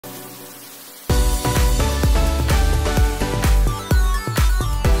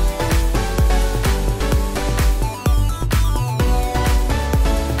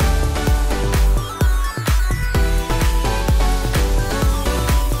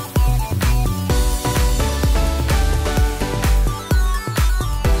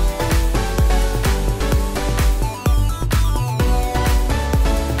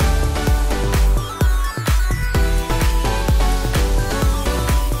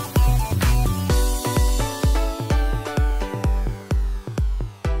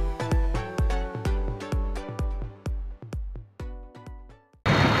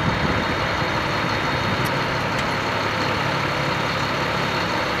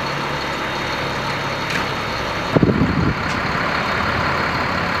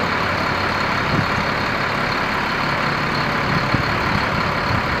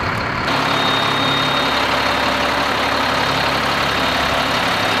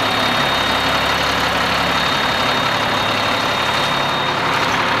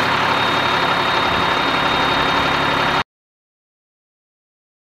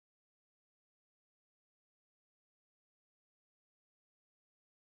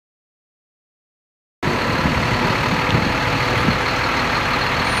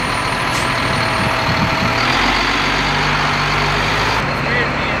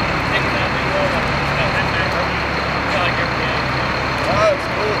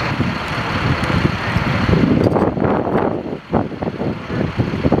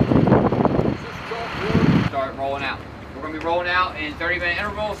30-minute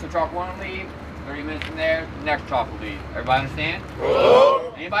intervals, so truck 1 will leave, 30 minutes from there, the next truck will leave. Everybody understand?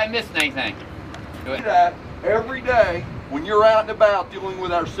 Anybody missing anything? Do it. That every day when you're out and about dealing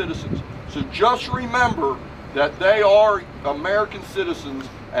with our citizens. So just remember that they are American citizens,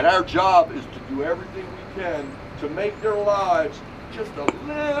 and our job is to do everything we can to make their lives just a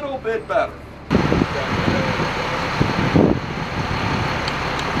little bit better. Oh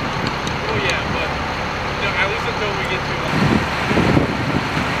yeah, but at least until we get to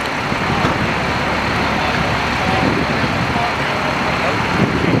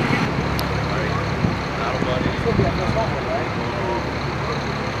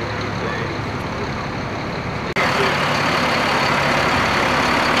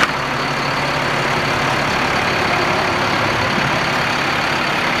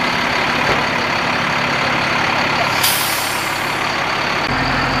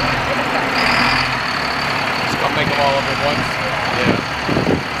make them all up at once. Yeah.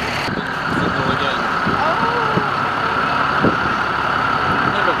 Signal again.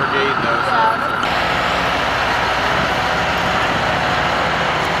 Little brigade though. So.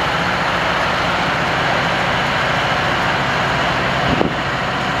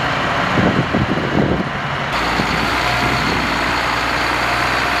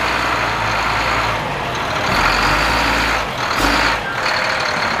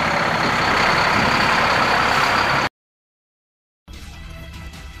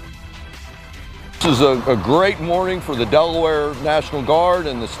 This is a great morning for the Delaware National Guard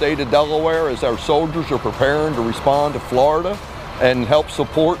and the state of Delaware as our soldiers are preparing to respond to Florida and help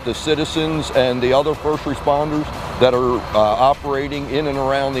support the citizens and the other first responders that are operating in and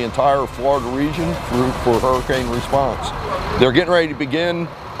around the entire Florida region for hurricane response. They're getting ready to begin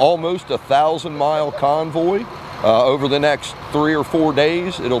almost a 1,000-mile convoy over the next 3 or 4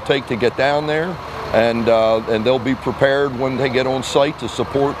 days it'll take to get down there. And they'll be prepared when they get on site to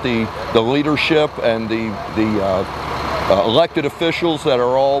support the leadership and the elected officials that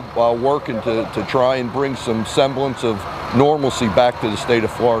are all working to try and bring some semblance of normalcy back to the state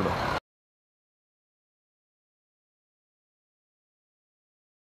of Florida.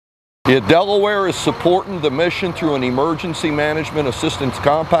 Yeah, Delaware is supporting the mission through an emergency management assistance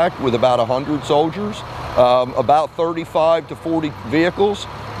compact with about 100 soldiers, about 35 to 40 vehicles.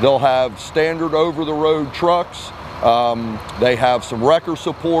 They'll have standard over-the-road trucks. They have some wrecker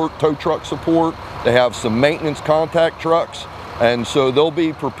support, tow truck support. They have some maintenance contact trucks. And so they'll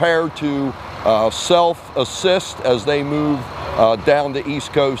be prepared to self-assist as they move down the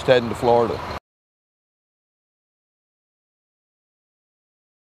East Coast heading to Florida.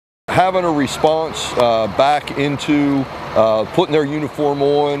 Having a response back into putting their uniform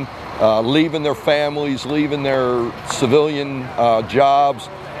on, leaving their families, leaving their civilian jobs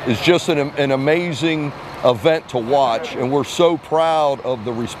is just an amazing event to watch, and we're so proud of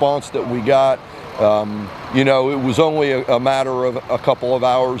the response that we got. You know, it was only a matter of a couple of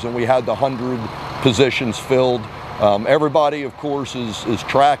hours and we had the 100 positions filled. Everybody, of course, is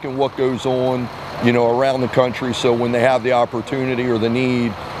tracking what goes on, you know, around the country, so when they have the opportunity or the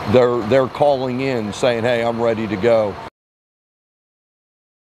need, they're calling in saying, hey, I'm ready to go.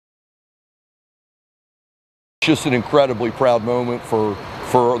 It's just an incredibly proud moment for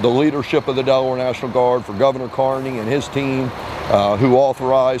the leadership of the Delaware National Guard, for Governor Carney and his team, who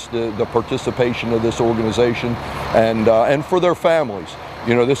authorized the participation of this organization, and for their families.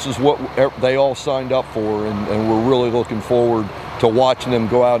 You know, this is what they all signed up for, and we're really looking forward to watching them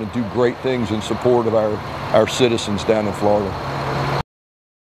go out and do great things in support of our citizens down in Florida.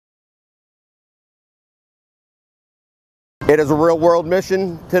 It is a real-world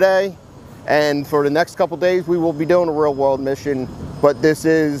mission today, and for the next couple days we will be doing a real-world mission, but this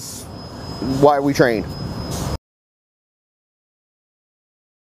is why we train.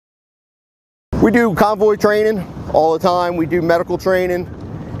 We do convoy training all the time. We do medical training.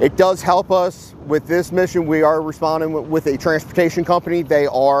 It does help us with this mission. We are responding with a transportation company. They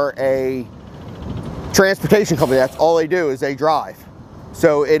are a transportation company. That's all they do is they drive.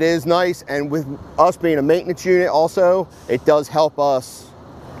 So it is nice, and with us being a maintenance unit also, it does help us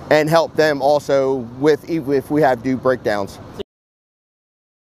and help them also with even if we have to do breakdowns.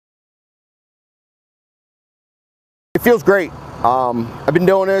 It feels great. I've been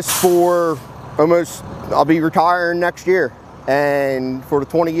doing this for almost, I'll be retiring next year, and for the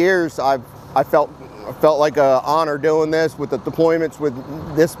 20 years I felt like an honor doing this with the deployments, with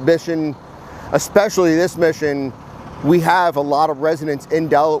this mission, especially this mission. We have a lot of residents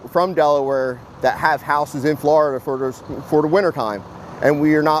from Delaware that have houses in Florida for the winter time, and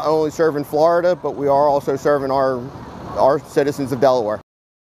we are not only serving Florida, but we are also serving our citizens of Delaware.